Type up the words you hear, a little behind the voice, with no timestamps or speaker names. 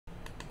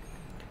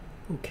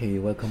Okay,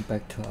 welcome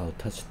back to our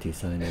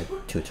TouchDesigner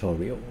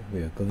tutorial.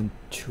 We are going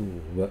to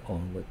work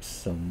on with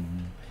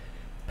some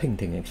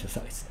painting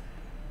exercise.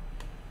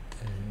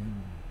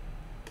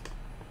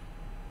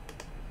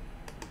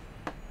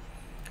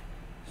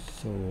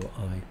 So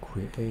I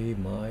create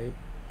my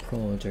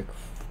project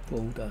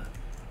folder.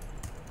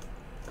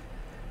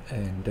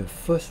 And the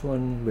first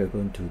one we're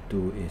going to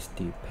do is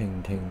the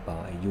painting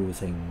by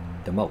using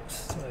the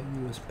mouse. So I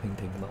use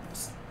painting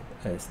mouse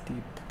as the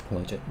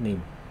project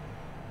name.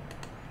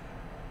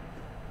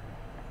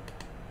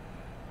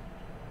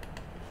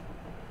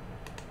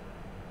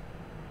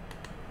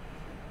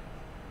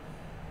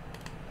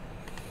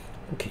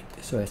 Okay,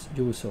 so as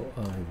usual,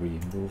 I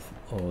remove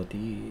all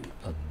the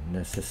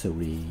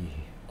unnecessary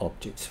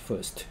objects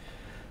first.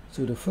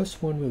 So the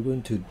first one we're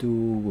going to do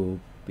will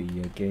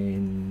be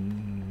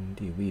again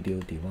the video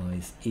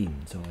device in.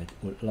 So I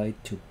would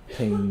like to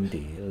paint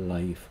the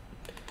live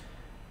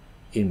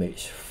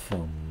image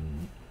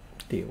from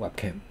the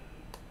webcam,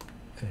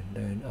 and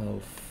then I'll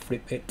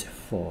flip it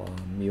for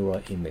a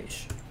mirror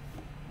image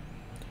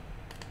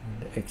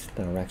in the X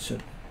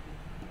direction.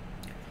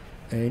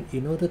 And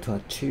in order to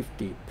achieve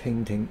the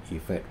painting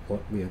effect,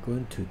 what we are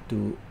going to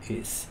do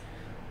is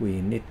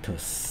we need to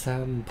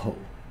sample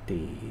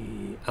the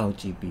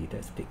RGB,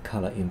 that's the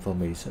color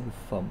information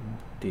from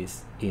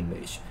this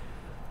image.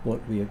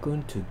 What we are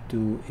going to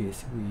do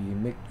is we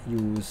make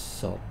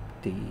use of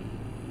the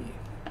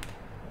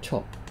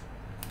chop.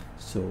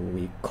 So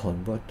we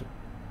convert the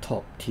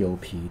top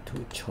TOP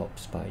to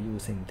chops by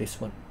using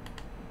this one.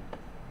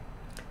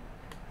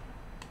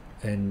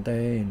 And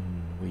then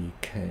we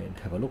can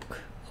have a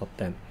look of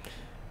them.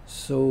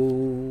 So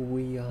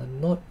we are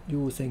not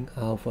using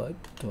alpha,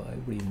 so I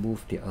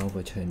remove the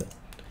alpha channel,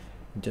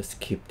 just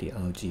keep the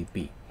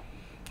RGB.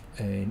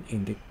 And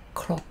in the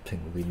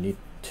cropping we need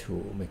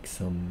to make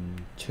some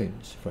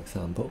change, for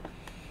example.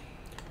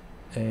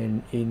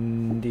 And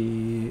in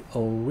the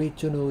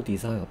original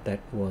design of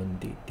that one,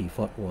 the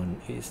default one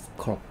is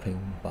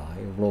cropping by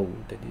row,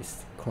 that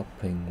is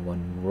cropping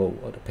one row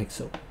of the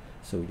pixel.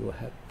 So you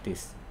have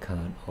this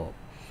kind of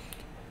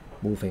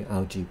moving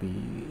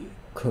RGB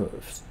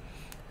curves.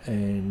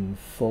 And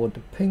for the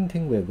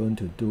painting we're going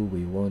to do,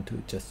 we want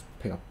to just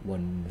pick up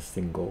one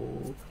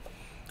single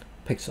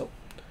pixel.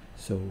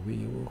 So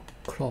we will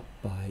crop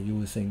by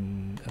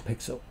using a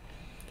pixel.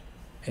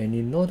 And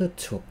in order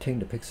to obtain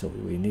the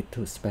pixel, we need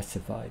to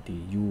specify the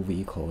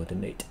UV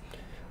coordinate,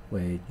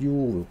 where U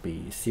will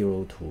be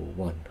 0 to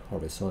 1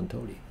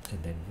 horizontally,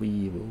 and then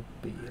V will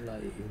be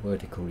like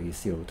vertically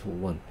 0 to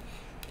 1.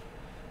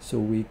 So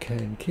we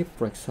can keep,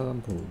 for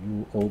example,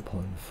 U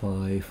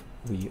 0.5,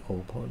 V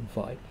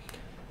 0.5.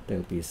 There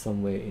will be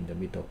somewhere in the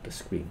middle of the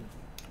screen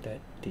that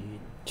the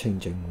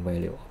changing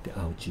value of the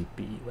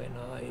RGB when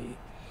I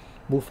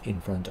move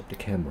in front of the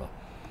camera.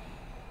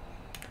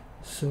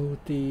 So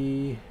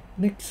the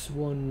next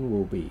one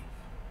will be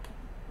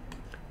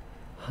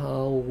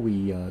how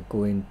we are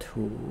going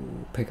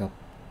to pick up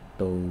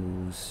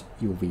those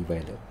UV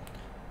value.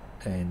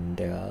 And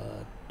there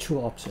are two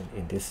options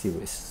in this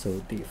series.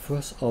 So the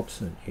first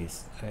option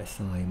is, as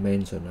I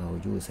mentioned,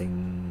 I'm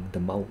using the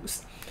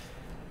mouse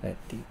at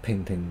the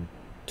painting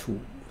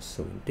tool.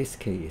 So in this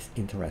case it's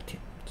interactive,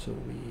 so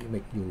we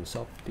make use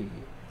of the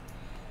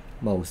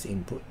mouse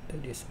input,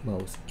 that is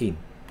mouse in.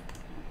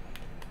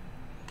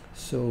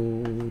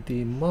 So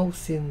the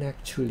mouse in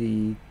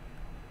actually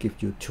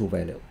gives you two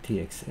values,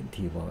 tx and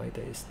ty,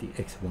 that is the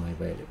xy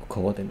value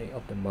coordinate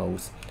of the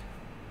mouse.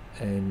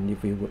 And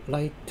if we would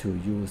like to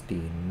use the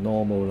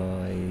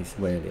normalized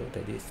value,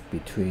 that is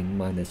between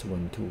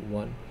 -1 to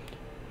 1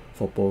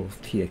 for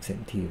both tx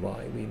and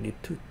ty, we need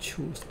to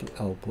choose the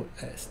output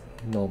as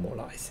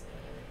normalized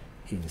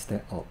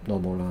instead of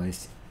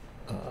normalized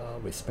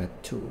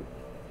respect to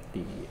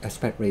the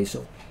aspect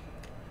ratio.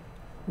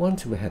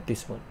 Once we have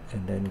this one,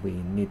 and then we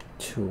need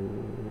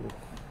to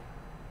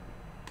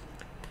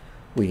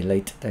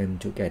relate them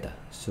together.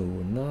 So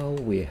now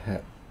we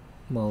have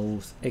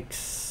mouse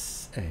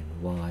x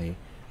and y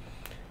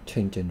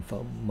changing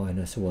from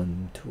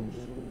 -1 to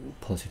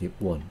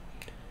 +1,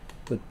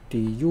 but the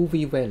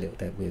UV value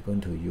that we're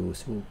going to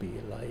use will be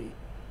like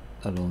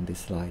along this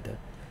slider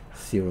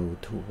 0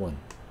 to 1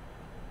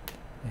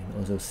 and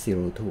also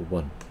 0 to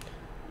 1.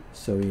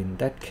 So in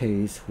that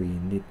case we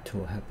need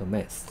to have a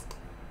mask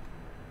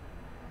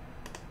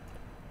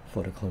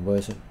for the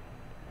conversion.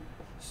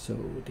 So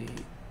the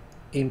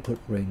input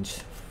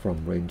range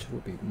from range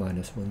will be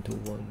 -1 to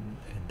 1,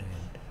 and then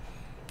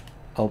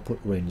output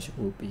range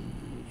will be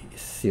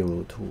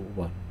 0 to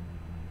 1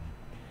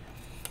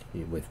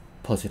 with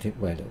positive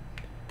value.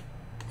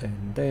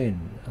 And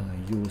then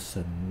I use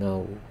a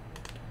null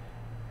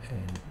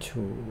and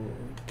to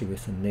give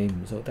it a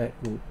name, so that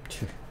would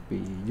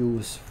be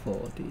used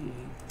for the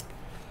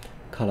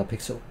color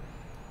pixel.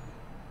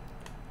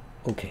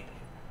 Okay,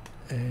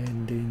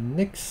 and the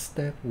next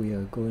step we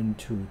are going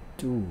to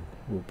do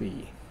will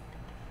be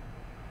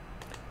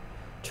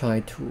try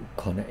to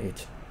connect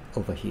it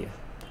over here,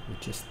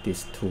 which is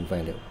this two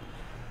value.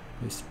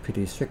 It's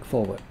pretty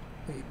straightforward.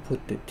 We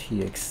put the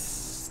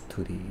tx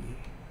to the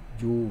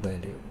U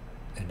value,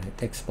 and then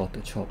export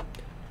the chop,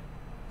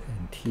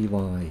 and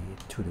TY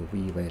to the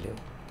V value,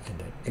 and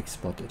then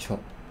export the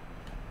chop.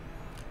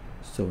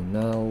 So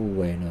now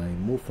when I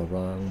move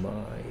around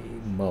my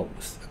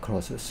mouse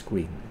across the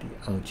screen,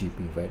 the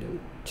RGB value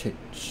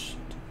changed.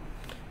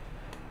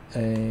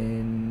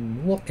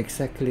 And what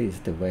exactly is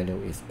the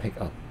value is picked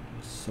up?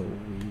 So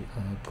we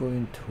are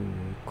going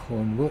to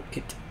convert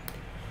it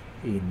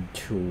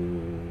into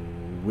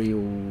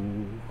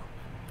real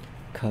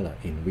color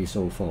in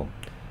visual form.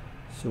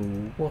 So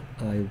what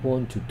I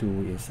want to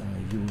do is I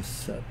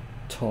use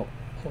top,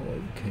 or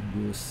you can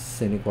use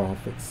scenic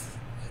graphics.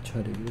 I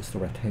try to use the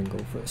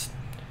rectangle first,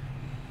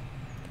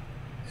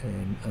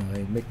 and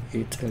I make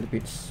it a little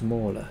bit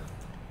smaller,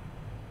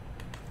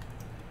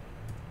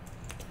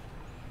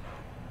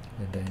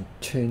 and then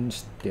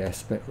change the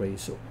aspect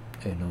ratio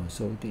and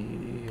also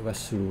the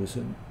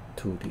resolution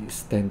to the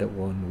standard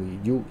one we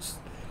use,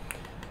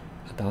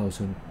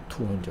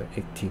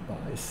 1280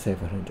 by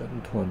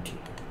 720.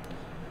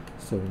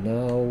 So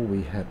now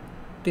we have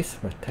this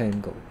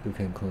rectangle. You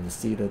can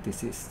consider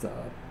this is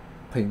a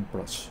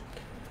paintbrush,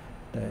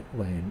 that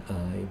when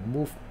I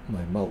move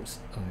my mouse,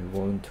 I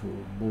want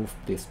to move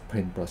this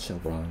paintbrush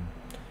around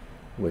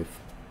with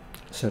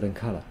certain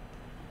color.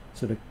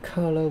 So the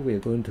color we're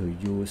going to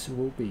use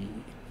will be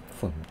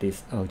from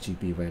this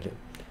RGB value.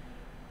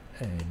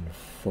 And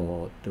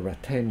for the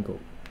rectangle,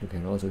 you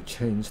can also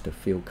change the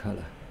fill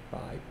color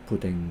by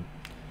putting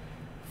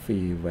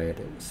fill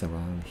values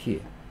around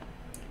here.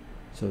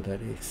 So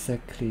that is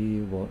exactly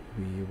what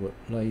we would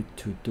like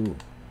to do.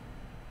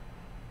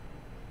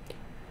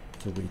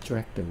 So we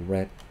drag the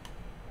red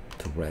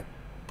to red,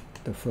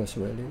 the first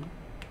value,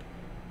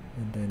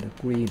 and then the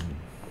green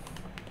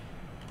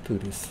to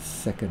the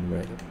second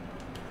value,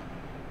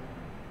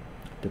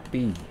 the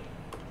B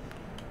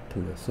to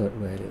the third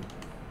value.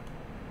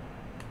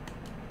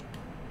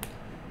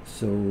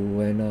 So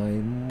when I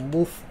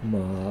move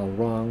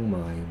around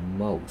my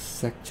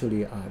mouse,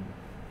 actually I'm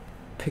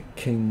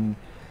picking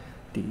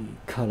the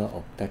color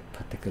of that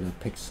particular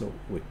pixel,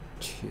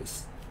 which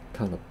is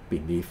kind of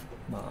beneath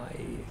my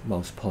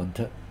mouse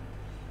pointer.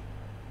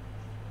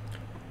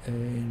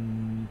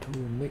 And to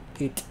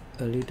make it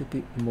a little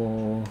bit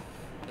more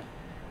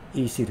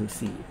easy to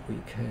see, we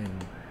can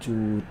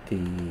do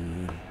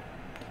the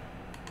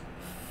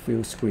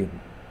fill screen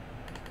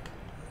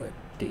with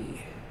the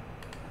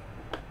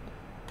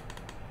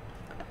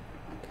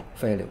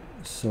value.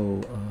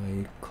 So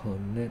I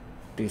connect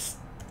this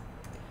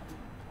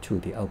to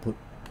the output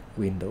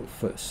window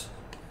first.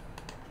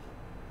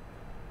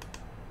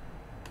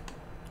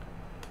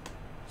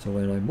 So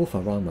when I move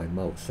around my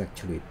mouse,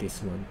 actually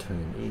this one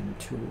turns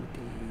into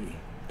the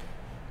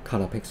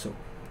color pixel.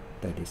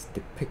 That is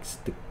depicts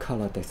the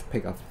color that's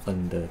picked up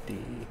under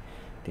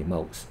the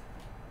mouse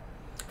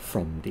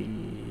from the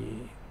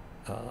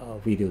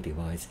video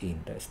device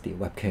in, that's the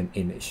webcam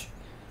image.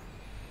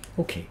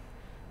 Okay,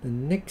 the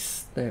next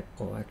step,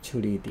 or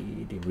actually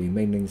the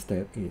remaining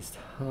step, is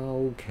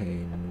how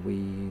can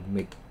we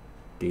make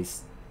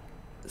this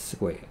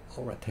square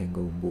or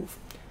rectangle move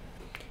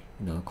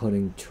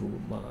according to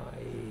my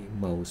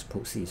mouse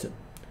position.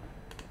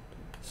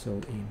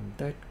 So in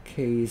that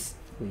case,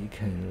 we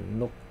can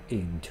look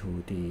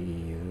into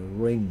the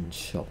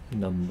range of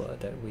number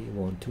that we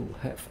want to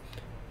have.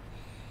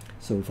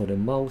 So for the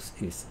mouse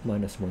is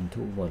 -1 to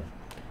 1,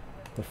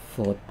 but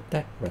for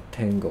that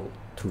rectangle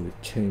to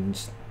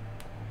change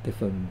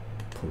different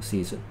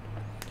position,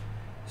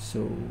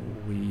 so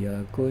we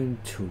are going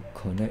to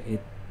connect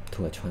it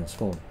to a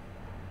transform.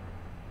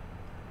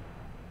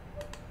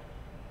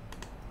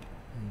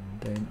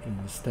 Then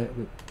instead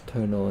we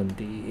turn on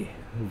the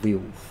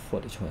view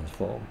for the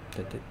transform,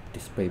 the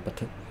display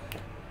button,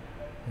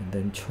 and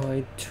then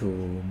try to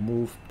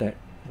move that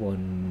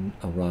one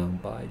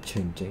around by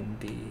changing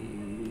the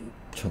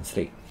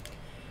translate.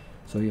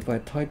 So if I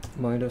type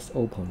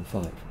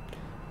 -0.5,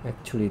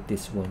 actually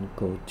this one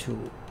go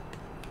to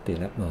the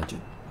left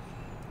margin,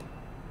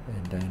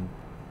 and then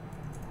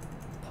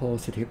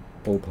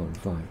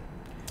 +0.5,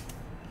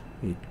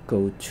 it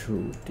go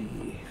to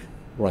the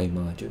right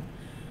margin.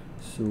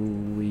 So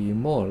we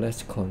more or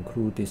less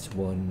conclude this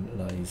one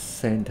like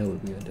center will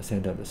be on the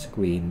center of the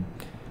screen,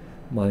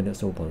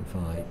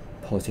 -0.5,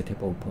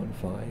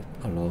 +0.5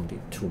 along the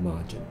two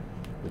margin,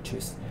 which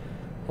is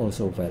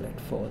also valid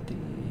for the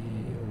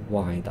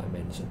Y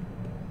dimension.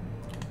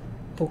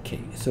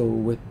 Okay, so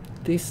with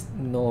this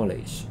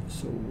knowledge,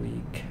 so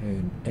we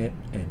can add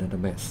another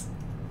mask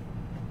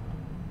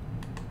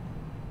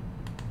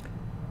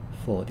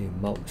for the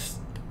mouse.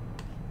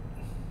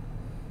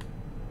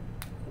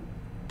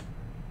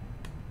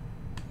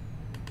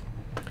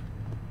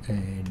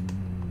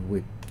 And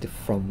with the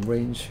from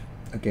range,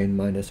 again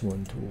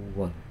 -1 to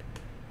 1,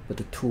 but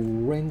the to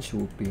range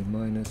will be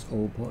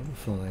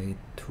 -0.5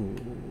 to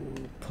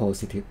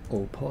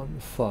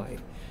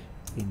 +0.5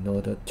 in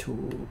order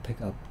to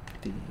pick up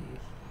the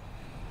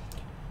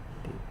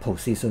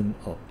position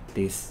of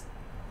this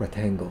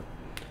rectangle.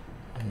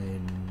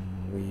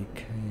 And we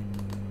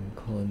can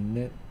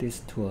connect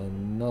this to a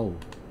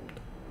node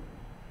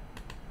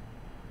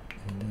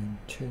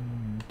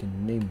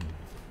name,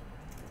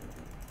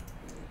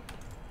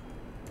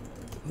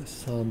 for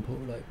example,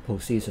 like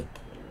position,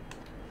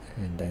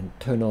 and then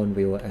turn on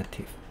viewer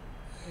active,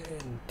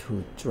 and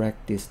to drag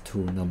these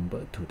two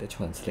numbers to the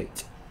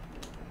translate.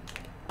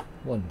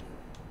 1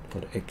 for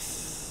the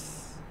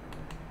X,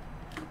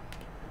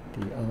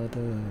 the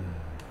other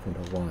for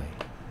the Y.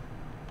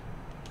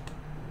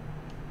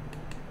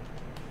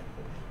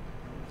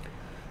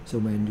 So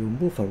when you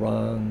move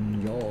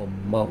around your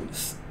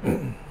mouse,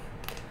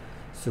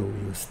 so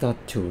you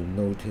start to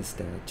notice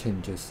the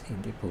changes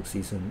in the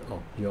position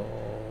of your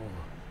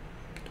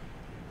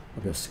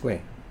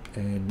square,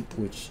 and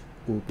which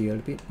will be a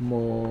little bit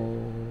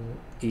more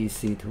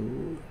easy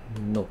to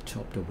note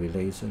of the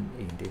relation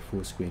in the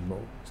full screen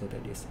mode. So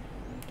that is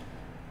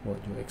what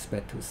you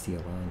expect to see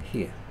around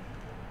here.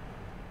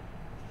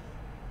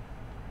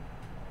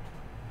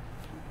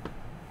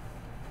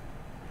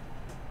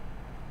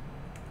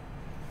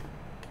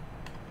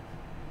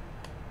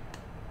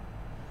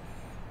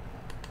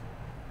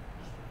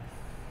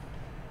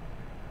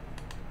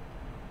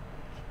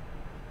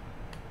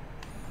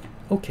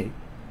 Okay,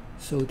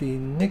 so the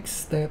next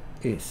step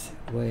is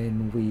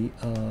when we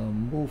are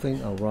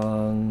moving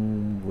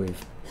around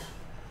with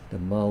the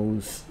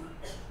mouse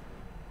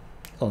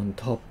on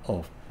top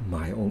of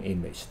my own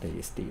image, that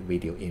is the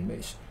video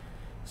image.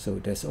 So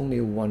there's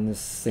only one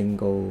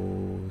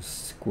single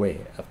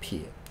square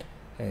appear,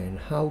 and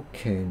how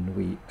can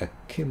we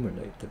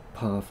accumulate the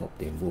path of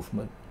the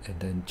movement and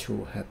then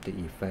to have the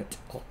effect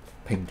of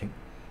painting?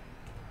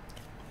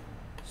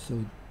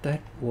 So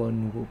that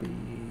one will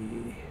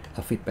be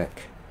a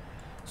feedback.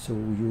 So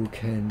you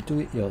can do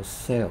it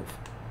yourself,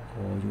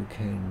 or you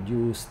can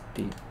use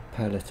the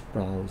palette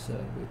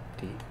browser with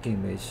the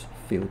image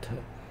filter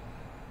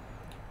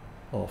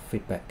or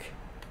feedback.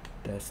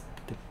 That's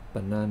the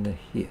banana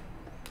here,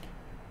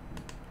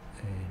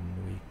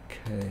 and we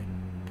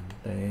can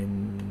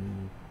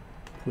then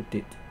put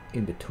it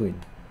in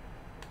between.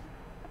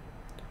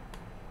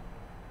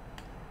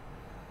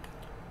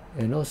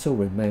 And also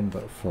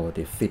remember, for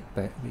the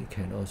feedback, we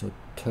can also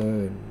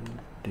turn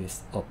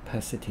this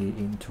opacity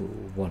into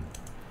 1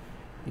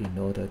 in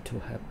order to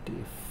have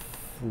the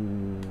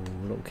full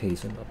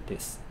location of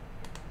this.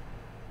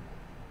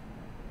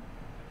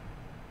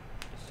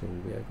 So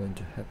we are going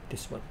to have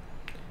this one,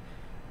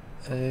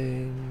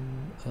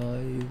 and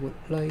I would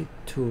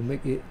like to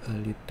make it a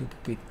little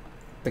bit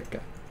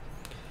bigger,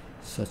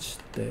 such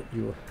that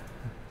you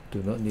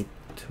do not need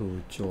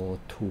to draw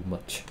too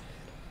much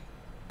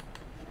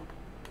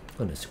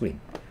on the screen.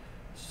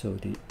 So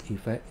the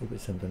effect will be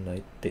something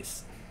like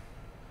this.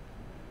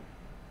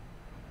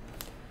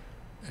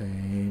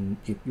 And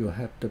if you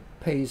have the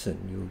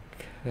patience, you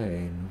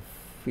can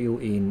fill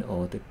in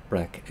all the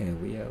black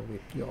area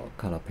with your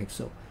color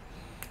pixel,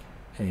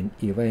 and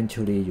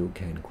eventually you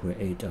can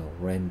create a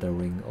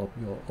rendering of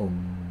your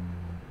own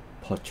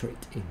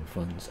portrait in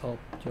front of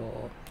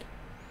your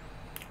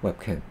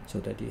webcam. So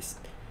that is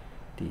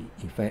the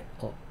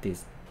effect of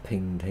this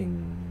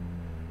painting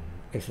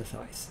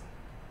exercise.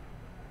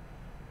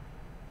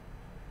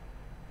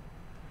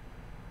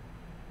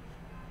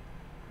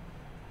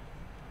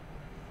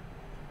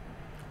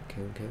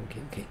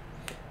 Okay.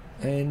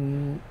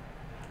 And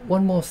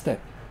one more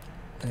step.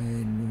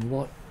 And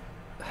what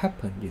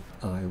happens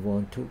if I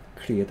want to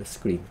clear the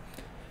screen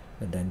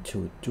and then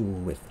to do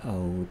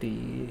without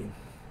the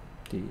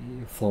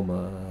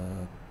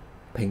former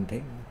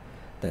painting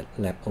that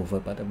left over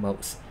by the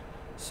mouse?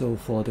 So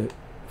for the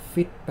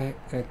feedback,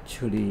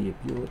 actually, if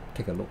you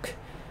take a look,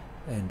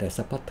 and there's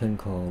a button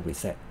called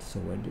reset. So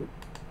when you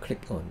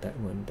click on that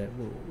one, that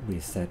will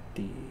reset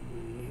the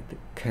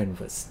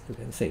canvas, you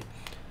can say.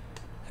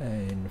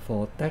 And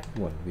for that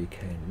one, we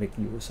can make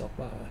use of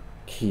a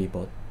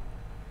keyboard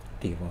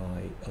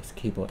device, as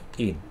keyboard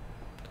in,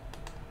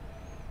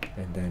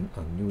 and then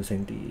I'm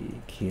using the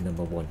key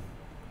number 1,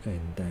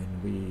 and then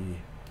we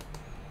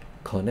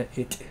connect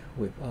it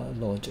with our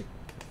logic,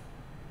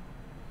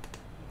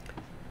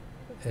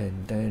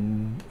 and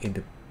then in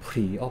the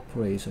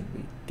pre-operation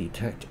we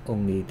detect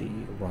only the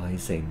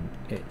rising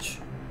edge.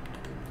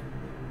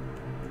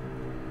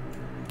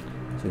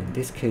 So in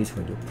this case,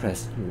 when you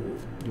press,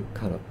 you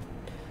kind of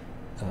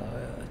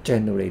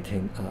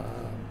generating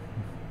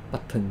a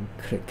button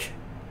click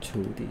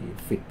to the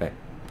feedback.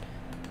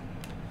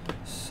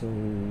 So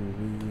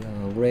we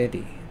are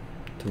ready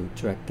to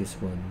drag this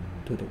one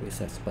to the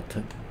reset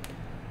button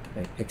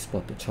and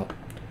export the chart.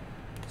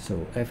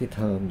 So every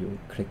time you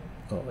click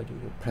or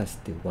you press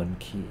the 1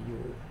 key,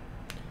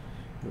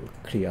 you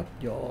clear up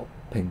your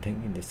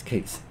painting in this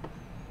case.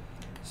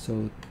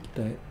 So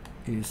that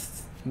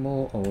is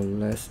more or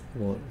less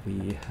what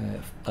we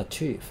have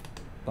achieved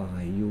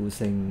by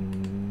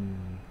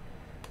using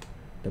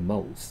the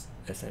mouse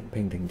as a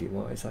painting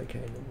device. I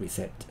can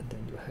reset, and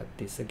then you have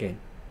this again.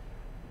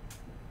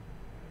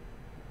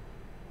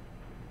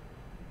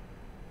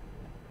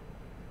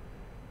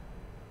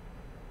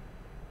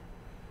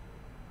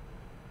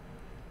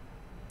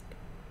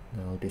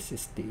 Now this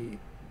is the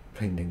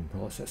painting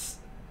process.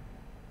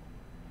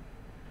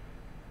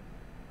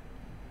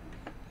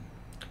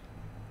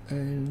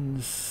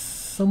 And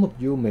some of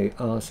you may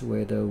ask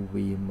whether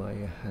we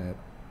might have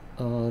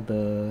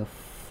other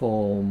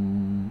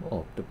form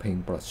of the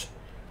paintbrush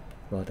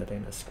rather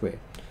than a square.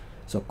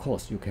 So of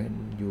course you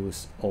can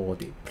use all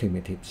the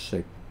primitive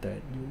shape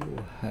that you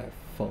have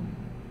from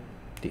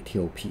the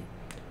TOP.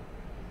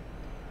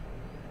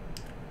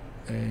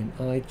 And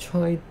I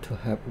try to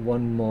have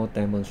one more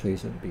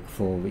demonstration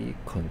before we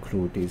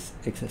conclude this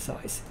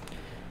exercise.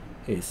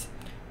 Is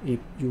if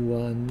you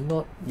are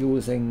not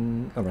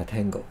using a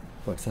rectangle,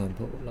 for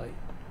example, like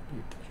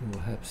if you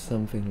have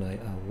something like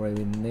a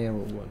very narrow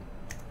one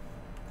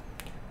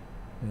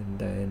and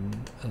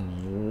then a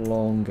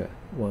longer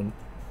one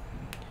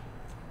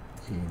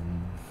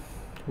in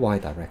Y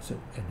direction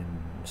and then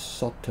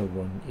shorter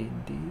one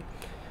in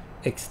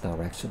the X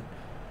direction,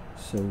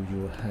 so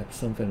you have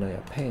something like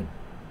a pen.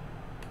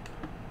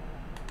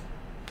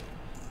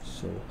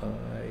 So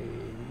I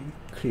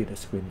clear the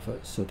screen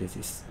first. So this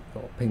is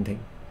your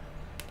painting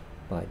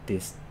by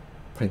this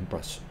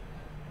paintbrush.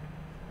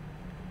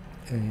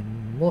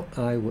 And what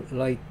I would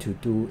like to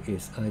do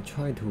is I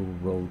try to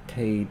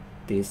rotate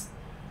this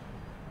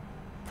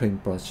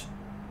paintbrush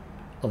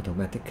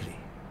automatically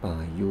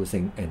by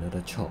using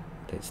another chop.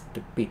 That's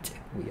the bit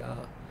we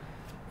are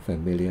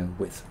familiar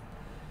with.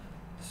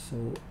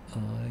 So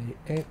I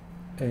add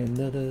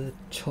another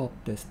chop,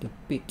 that's the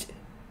bit.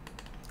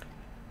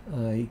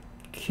 I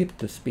keep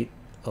the speed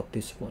of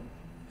this one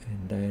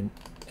and then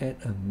add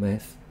a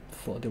math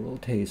for the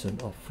rotation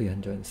of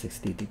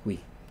 360 degrees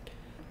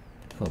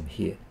from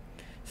here,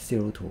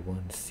 0 to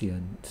 1,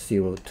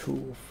 0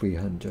 to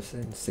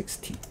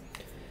 360.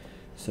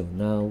 So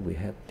now we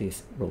have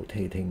this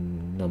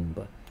rotating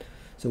number.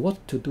 So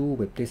what to do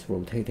with this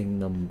rotating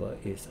number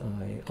is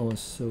I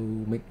also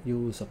make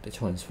use of the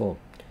transform.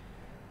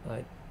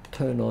 I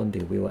turn on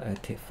the wheel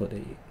active for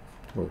the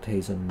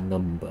rotation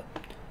number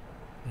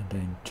and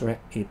then drag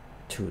it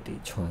to the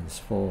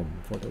transform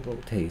for the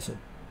rotation.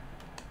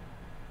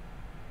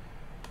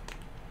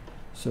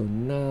 So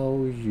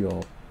now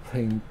your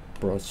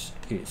paintbrush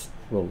is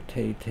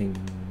rotating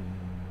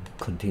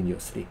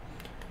continuously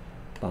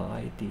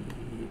by the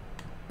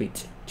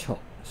bit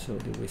chop. So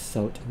the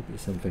result will be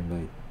something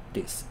like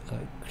this. I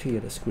clear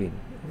the screen.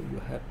 You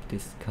have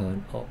this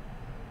kind of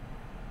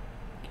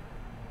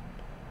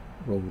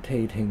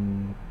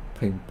rotating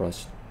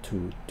paintbrush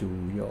to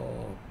do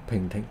your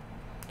painting,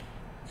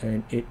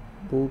 and it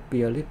will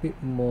be a little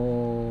bit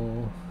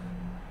more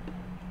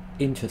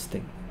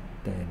interesting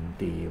than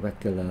the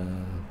regular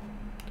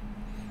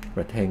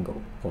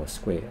rectangle or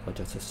square or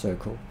just a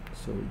circle.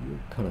 So you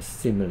kind of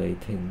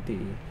simulating the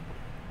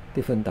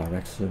different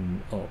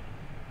direction of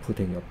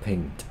putting your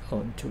paint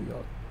onto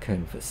your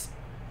canvas.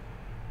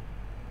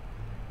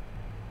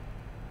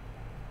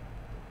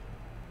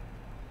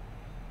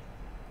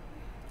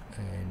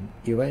 And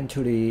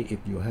eventually, if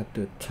you have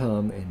the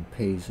time and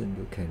patience,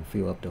 you can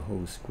fill up the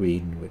whole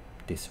screen with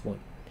this one,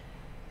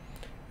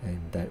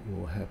 and that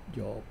will have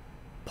your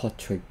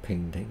portrait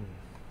painting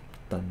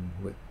done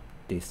with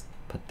this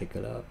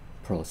particular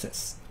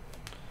process.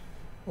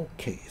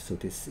 Okay, so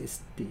this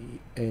is the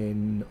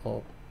end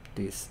of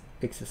this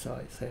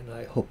exercise, and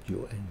I hope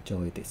you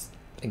enjoy this.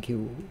 Thank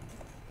you.